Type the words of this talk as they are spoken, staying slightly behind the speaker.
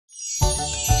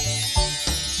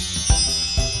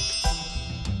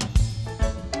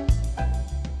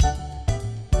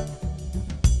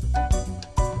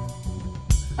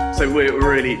So we're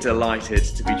really delighted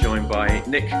to be joined by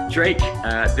Nick Drake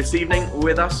this evening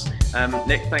with us.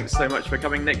 Nick, thanks so much for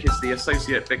coming. Nick is the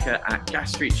Associate Vicar at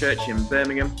Gas Street Church in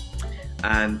Birmingham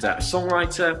and a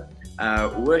songwriter,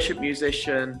 worship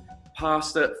musician,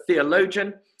 pastor,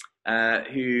 theologian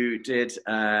who did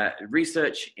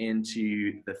research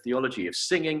into the theology of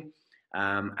singing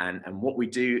and what we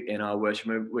do in our worship.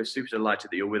 We're super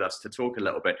delighted that you're with us to talk a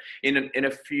little bit. In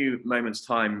a few moments'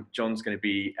 time, John's going to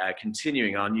be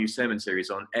continuing our new sermon series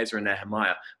on Ezra and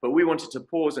Nehemiah. But we wanted to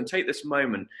pause and take this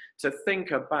moment to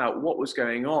think about what was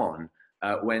going on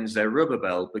when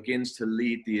Zerubbabel begins to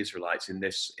lead the Israelites in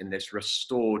this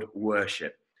restored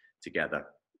worship together.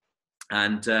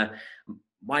 And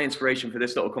my inspiration for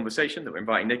this little conversation that we're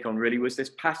inviting Nick on really was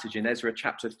this passage in Ezra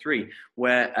chapter 3,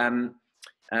 where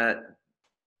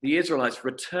the Israelites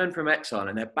return from exile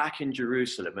and they're back in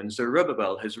Jerusalem, and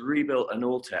Zerubbabel has rebuilt an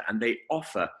altar and they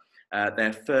offer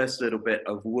their first little bit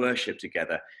of worship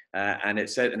together. And it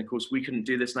said, and of course we couldn't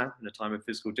do this now in a time of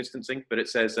physical distancing, but it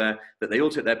says that they all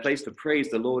took their place to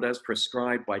praise the Lord as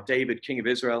prescribed by David, king of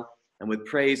Israel. And with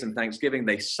praise and thanksgiving,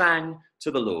 they sang to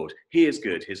the Lord. He is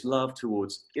good. His love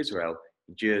towards Israel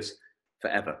endures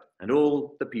forever. And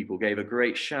all the people gave a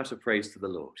great shout of praise to the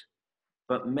Lord.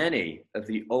 But many of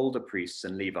the older priests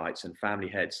and Levites and family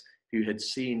heads who had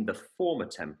seen the former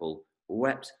temple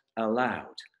wept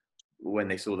aloud when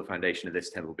they saw the foundation of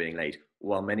this temple being laid,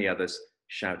 while many others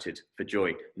shouted for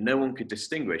joy. No one could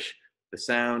distinguish the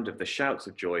sound of the shouts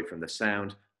of joy from the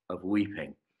sound of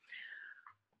weeping.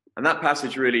 And that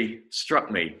passage really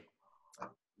struck me,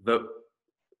 that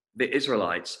the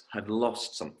Israelites had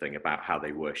lost something about how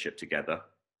they worship together.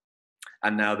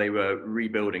 And now they were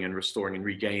rebuilding and restoring and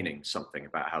regaining something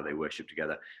about how they worship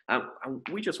together. And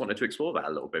we just wanted to explore that a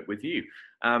little bit with you.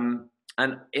 And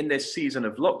in this season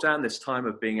of lockdown, this time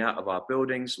of being out of our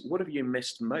buildings, what have you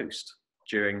missed most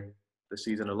during the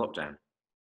season of lockdown?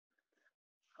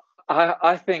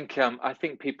 I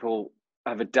think people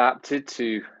have adapted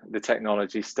to the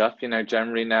technology stuff. You know,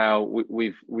 generally now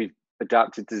we've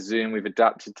adapted to Zoom, we've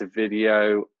adapted to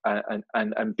video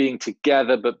and being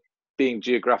together, but being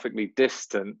geographically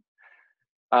distant,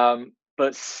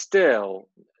 but still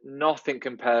nothing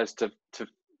compares to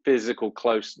physical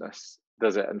closeness,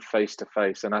 does it? And face to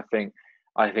face. And I think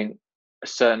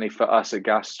certainly for us at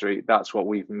Gas Street, that's what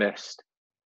we've missed.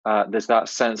 There's that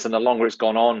sense, and the longer it's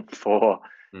gone on for,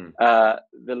 the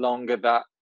longer that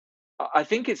I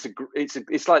think it's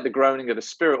like the groaning of the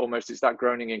spirit almost. It's that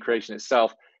groaning in creation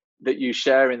itself that you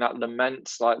share in that lament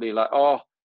slightly, like, oh,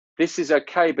 this is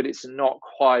okay, but it's not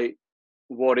quite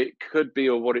what it could be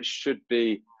or what it should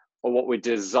be or what we're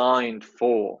designed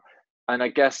for. And I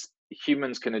guess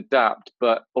humans can adapt,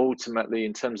 but ultimately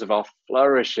in terms of our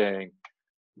flourishing,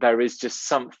 there is just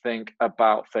something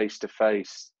about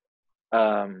face-to-face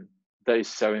that is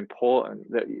so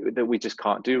important that we just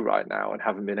can't do right now and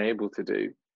haven't been able to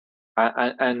do.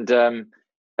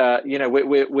 You know,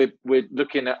 we're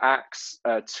looking at Acts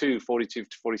 2:42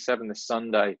 to 47 this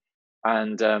Sunday,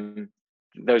 and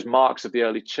those marks of the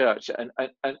early church,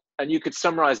 and you could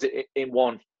summarize it in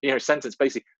one sentence,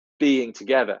 basically being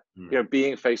together,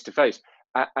 being face to face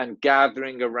and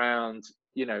gathering around,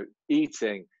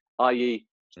 eating, i.e.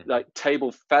 like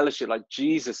table fellowship, like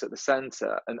Jesus at the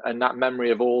center, and that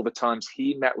memory of all the times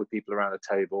he met with people around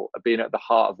a table, being at the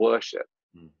heart of worship.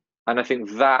 And I think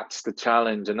that's the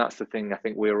challenge, and that's the thing I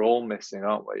think we're all missing,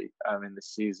 aren't we, in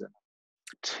this season.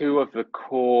 Two of the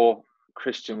core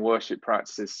Christian worship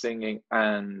practices, singing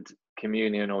and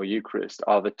communion or Eucharist,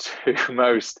 are the two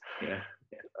most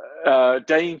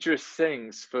dangerous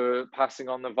things for passing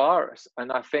on the virus.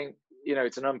 And I think,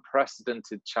 it's an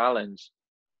unprecedented challenge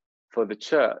for the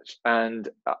church. And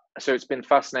so it's been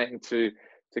fascinating to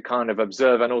kind of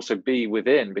observe and also be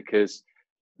within, because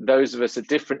those of us at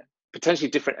potentially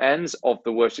different ends of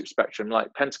the worship spectrum,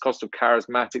 like Pentecostal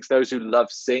charismatics, those who love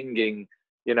singing,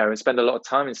 and spend a lot of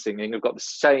time in singing, have got the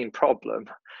same problem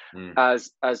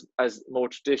as more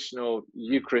traditional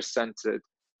Eucharist-centered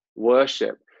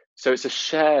worship. So it's a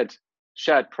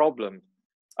shared problem.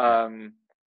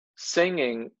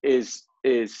 Singing is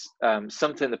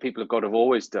something that people of God have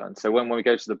always done. So when we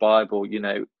go to the Bible,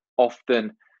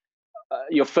 often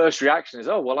your first reaction is,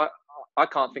 oh, well, I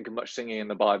can't think of much singing in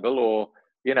the Bible, or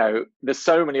there's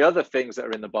so many other things that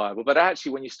are in the Bible. But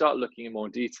actually, when you start looking in more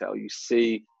detail, you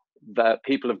see that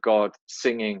people of God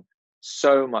singing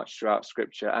so much throughout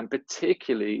Scripture, and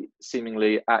particularly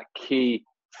seemingly at key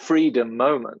freedom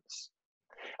moments.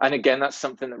 And again, that's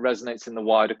something that resonates in the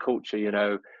wider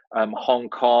culture. Hong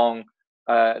Kong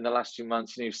in the last few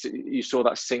months, you saw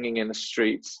that singing in the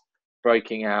streets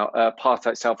breaking out.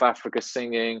 Apartheid South Africa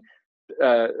singing,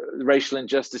 racial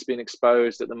injustice being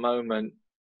exposed at the moment,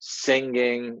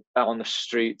 singing on the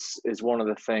streets is one of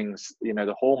the things,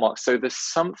 the hallmarks. So there's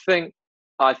something,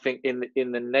 I think,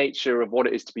 in the nature of what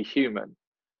it is to be human,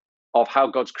 of how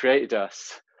God's created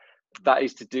us, that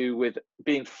is to do with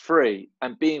being free,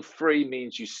 and being free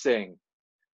means you sing.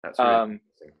 That's really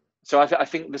so I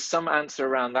think there's some answer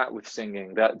around that with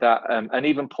singing, that and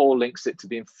even Paul links it to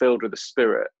being filled with the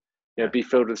Spirit. Be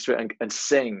filled with the Spirit and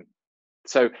sing.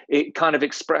 So it kind of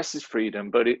expresses freedom,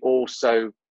 but it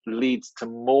also leads to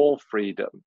more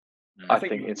freedom, I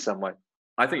think in some way.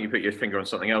 I think you put your finger on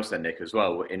something else then, Nick, as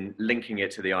well, in linking it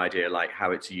to the idea like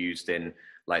how it's used in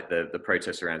like the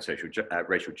protests around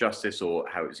racial justice, or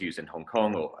how it's used in Hong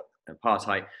Kong or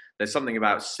apartheid. There's something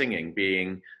about singing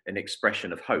being an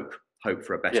expression of hope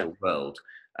for a better world.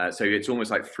 So it's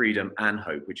almost like freedom and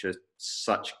hope, which are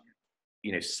such,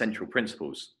 central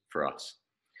principles for us.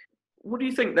 What do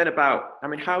you think then about,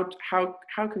 how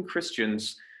can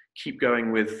Christians keep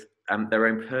going with their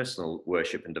own personal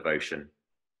worship and devotion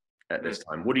at this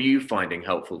time? What are you finding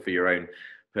helpful for your own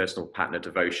personal pattern of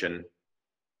devotion?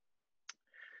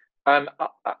 And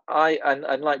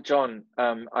like John,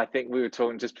 I think we were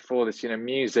talking just before this,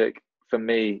 music for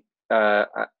me,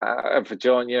 and for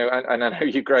John, and I know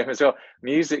you, Graham, as well.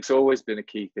 Music's always been a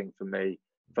key thing for me,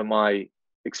 for my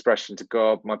expression to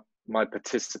God, my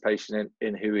participation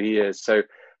in who He is. So,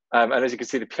 and as you can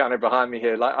see, the piano behind me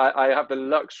here, like I have the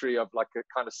luxury of like a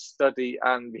kind of study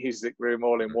and music room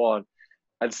all in one.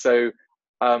 And so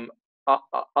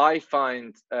I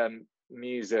find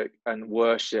music and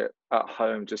worship at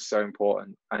home just so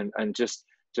important, and just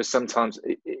sometimes,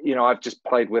 I've just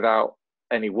played without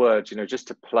any words, just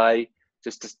to play,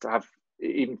 just to have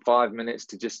even 5 minutes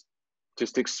to just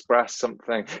express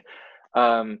something,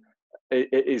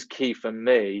 it is key for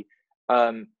me.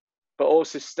 But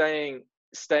also staying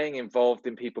involved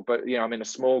in people. But I'm in a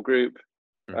small group.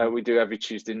 We do every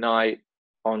Tuesday night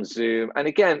on Zoom, and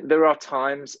again, there are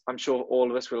times, I'm sure all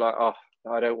of us were like, oh,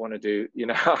 I don't want to do,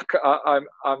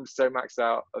 I'm so maxed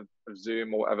out of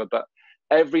Zoom or whatever. But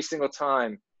every single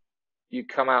time you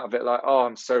come out of it like, oh,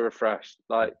 I'm so refreshed,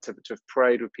 like to have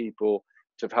prayed with people,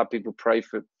 to have had people pray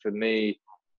for me,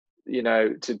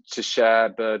 to share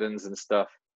burdens and stuff.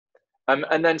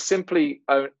 And then simply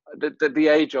the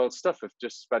age-old stuff of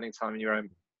just spending time in your own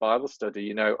Bible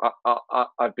study.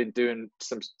 I've been doing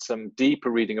some deeper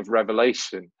reading of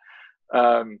Revelation.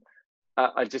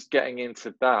 I just getting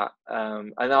into that.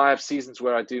 And I have seasons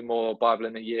where I do more Bible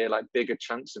in a year, like bigger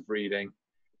chunks of reading.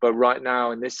 But right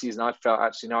now in this season, I felt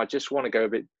actually, no, I just want to go a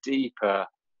bit deeper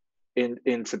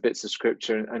into bits of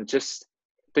scripture, and just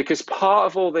because part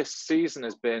of all this season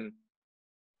has been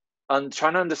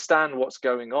trying to understand what's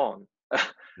going on.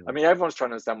 I mean, everyone's trying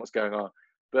to understand what's going on,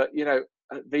 but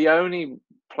the only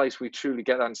place we truly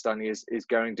get that understanding is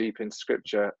going deep into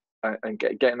scripture and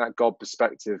getting that God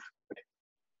perspective.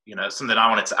 Something I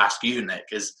wanted to ask you, Nick,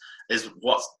 is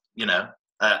what's,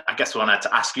 I guess I wanted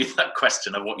to ask you that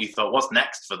question of what you thought, what's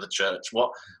next for the church?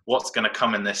 What's going to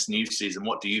come in this new season?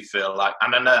 What do you feel like?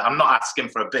 And I know I'm not asking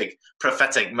for a big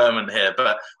prophetic moment here,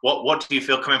 but what do you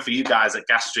feel coming for you guys at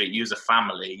Gas Street? You as a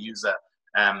family, you as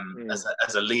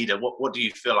a leader, what do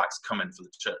you feel like's coming for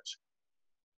the church?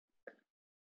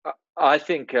 I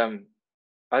think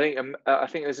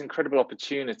there's incredible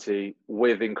opportunity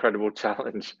with incredible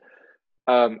challenge.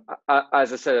 As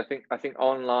I said, I think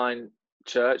online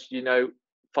church,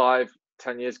 5-10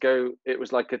 years ago, it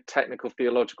was like a technical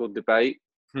theological debate.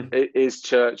 Can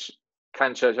church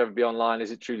ever be online?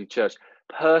 Is it truly church?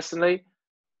 Personally,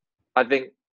 I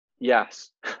think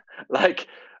yes.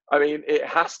 It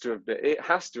has to have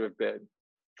been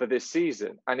for this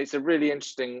season. And it's a really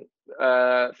interesting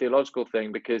theological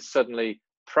thing, because suddenly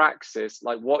praxis,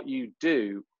 like what you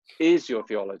do, is your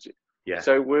theology. Yeah.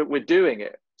 So we're doing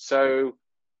it. So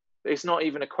it's not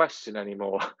even a question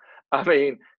anymore. I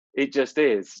mean, it just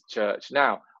is church.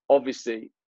 Now, obviously,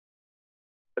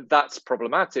 that's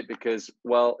problematic because,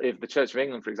 well, if the Church of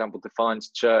England, for example, defines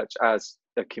church as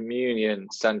a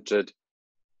communion-centered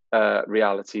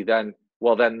reality, then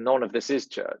none of this is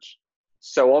church.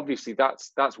 So obviously,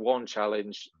 that's one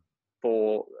challenge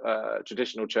for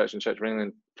traditional church and Church of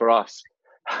England for us.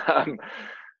 But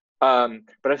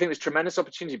I think there's tremendous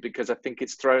opportunity, because I think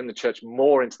it's thrown the church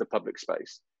more into the public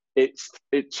space. It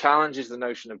challenges the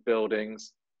notion of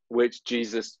buildings, which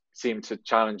Jesus seemed to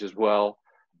challenge as well.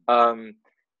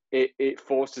 It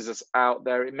forces us out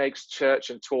there. It makes church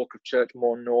and talk of church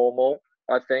more normal.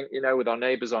 I think, with our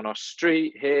neighbours on our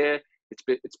street here,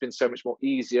 it's been so much more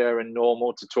easier and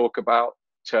normal to talk about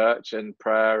church and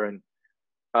prayer. And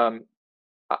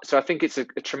so I think it's a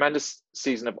tremendous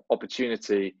season of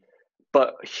opportunity.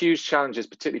 but huge challenges,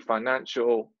 particularly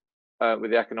financial,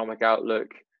 with the economic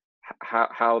outlook.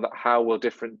 How will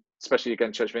different, especially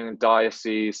again, Church of England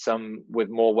diocese, some with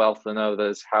more wealth than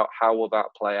others, how will that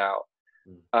play out?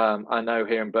 I know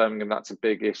here in Birmingham that's a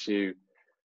big issue.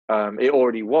 It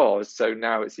already was, so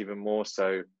now it's even more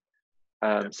so.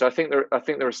 So I think there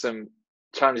are some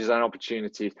challenges and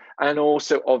opportunities, and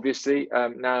also obviously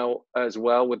now as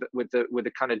well with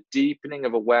the kind of deepening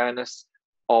of awareness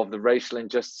of the racial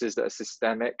injustices that are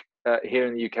systemic here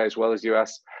in the UK as well as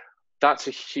US. That's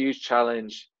a huge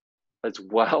challenge as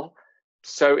well.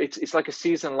 So it's like a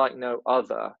season like no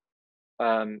other.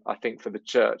 I think for the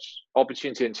church,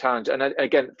 opportunity and challenge, and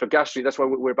again for Gastry, that's why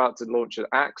we're about to launch an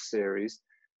Acts series,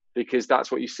 because that's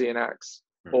what you see in Acts.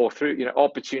 Or through, you know,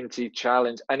 opportunity,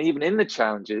 challenge, and even in the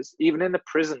challenges, even in the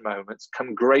prison moments,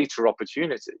 come greater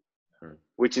opportunity,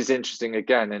 which is interesting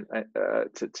again, and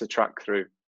to track through.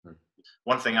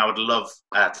 One thing I would love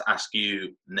to ask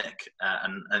you, Nick,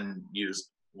 and you as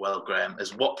well, Graham,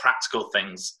 is what practical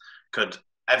things could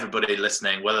everybody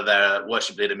listening, whether they're a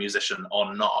worship leader, musician,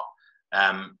 or not,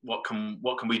 what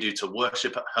can we do to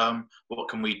worship at home? What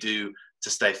can we do to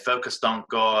stay focused on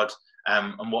God?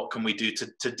 And what can we do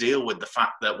to deal with the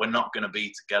fact that we're not going to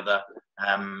be together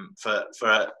for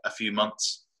a few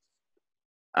months?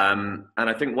 And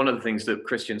I think one of the things that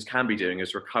Christians can be doing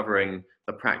is recovering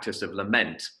the practice of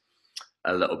lament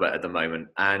a little bit at the moment.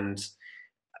 And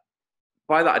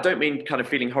by that, I don't mean kind of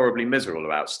feeling horribly miserable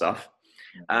about stuff.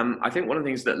 I think one of the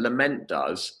things that lament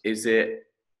does is it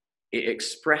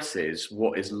expresses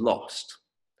what is lost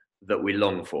that we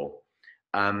long for.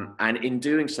 And in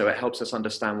doing so, it helps us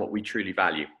understand what we truly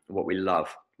value, what we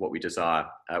love, what we desire,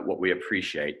 what we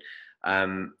appreciate.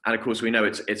 And of course, we know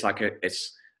it's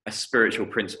a spiritual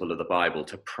principle of the Bible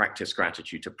to practice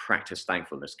gratitude, to practice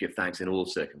thankfulness, give thanks in all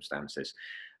circumstances.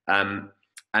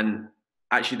 And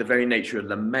actually, the very nature of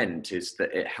lament is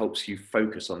that it helps you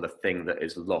focus on the thing that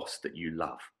is lost that you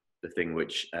love, the thing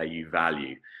which you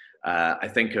value. I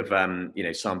think of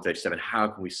Psalm 37. How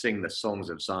can we sing the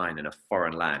songs of Zion in a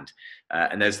foreign land?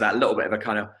 And there's that little bit of a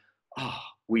kind of,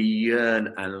 we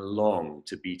yearn and long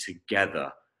to be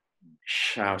together,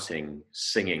 shouting,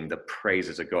 singing the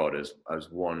praises of God as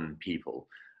one people.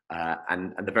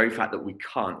 And the very fact that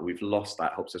we've lost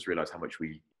that, helps us realize how much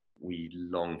we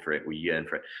long for it, we yearn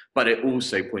for it. But it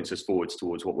also points us forwards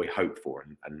towards what we hope for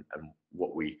and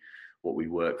what we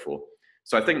work for.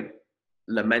 So I think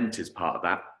lament is part of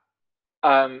that.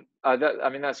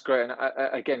 That's great.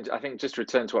 And I think just to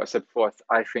return to what I said before,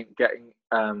 I think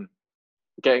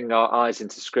getting our eyes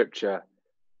into Scripture.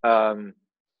 Again,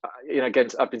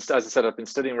 I've been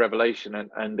studying Revelation,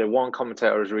 and the one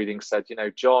commentator I was reading said,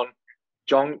 John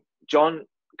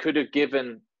could have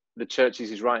given the churches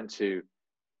he's writing to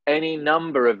any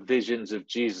number of visions of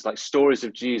Jesus, like stories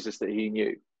of Jesus that he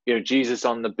knew. Jesus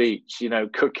on the beach,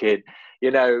 cooking,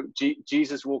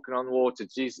 Jesus walking on water,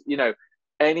 Jesus,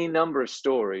 any number of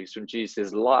stories from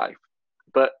Jesus' life.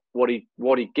 But what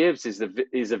he gives is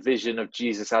a vision of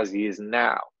Jesus as he is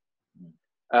now,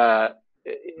 the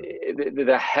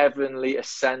heavenly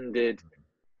ascended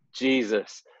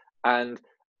Jesus, and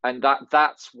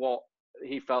that's what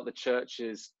he felt the church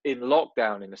is in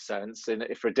lockdown, in a sense, and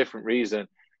for a different reason,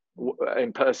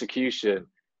 in persecution.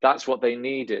 That's what they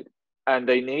needed, and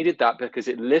they needed that because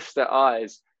it lifts their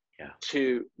eyes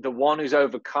to the one who's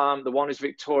overcome, the one who's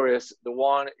victorious, the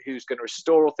one who's going to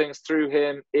restore all things through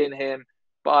him, in him,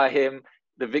 by him,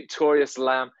 the victorious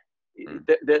Lamb.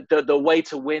 The way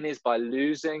to win is by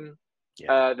losing.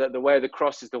 The way of the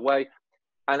cross is the way.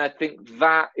 And I think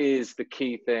that is the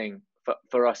key thing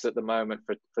for us at the moment,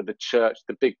 for the church,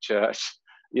 the big church,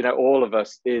 all of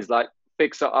us, is like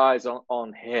fix our eyes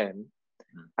on him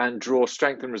and draw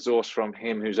strength and resource from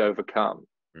him who's overcome.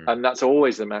 And that's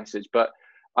always the message. But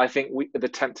I think the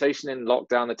temptation in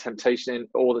lockdown, the temptation in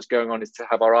all that's going on, is to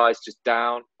have our eyes just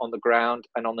down on the ground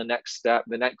and on the next step,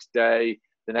 the next day,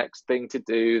 the next thing to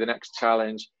do, the next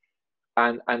challenge.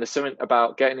 And there's something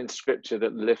about getting into Scripture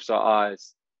that lifts our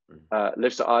eyes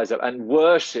up. And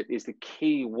worship is the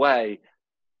key way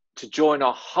to join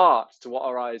our hearts to what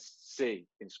our eyes see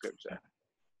in Scripture.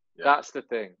 That's the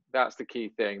thing. That's the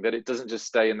key thing, that it doesn't just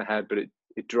stay in the head, but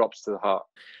it drops to the heart.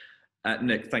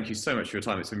 Nick, thank you so much for your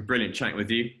time. It's been brilliant chatting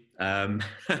with you.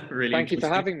 Really thank you for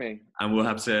having me. And we'll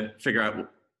have to figure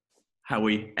out how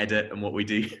we edit and what we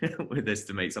do with this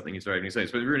to make something that's very new. So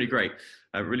it's been really great.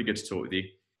 Really good to talk with you.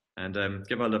 And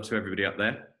give our love to everybody up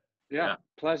there. Yeah,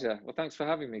 pleasure. Well, thanks for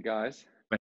having me, guys.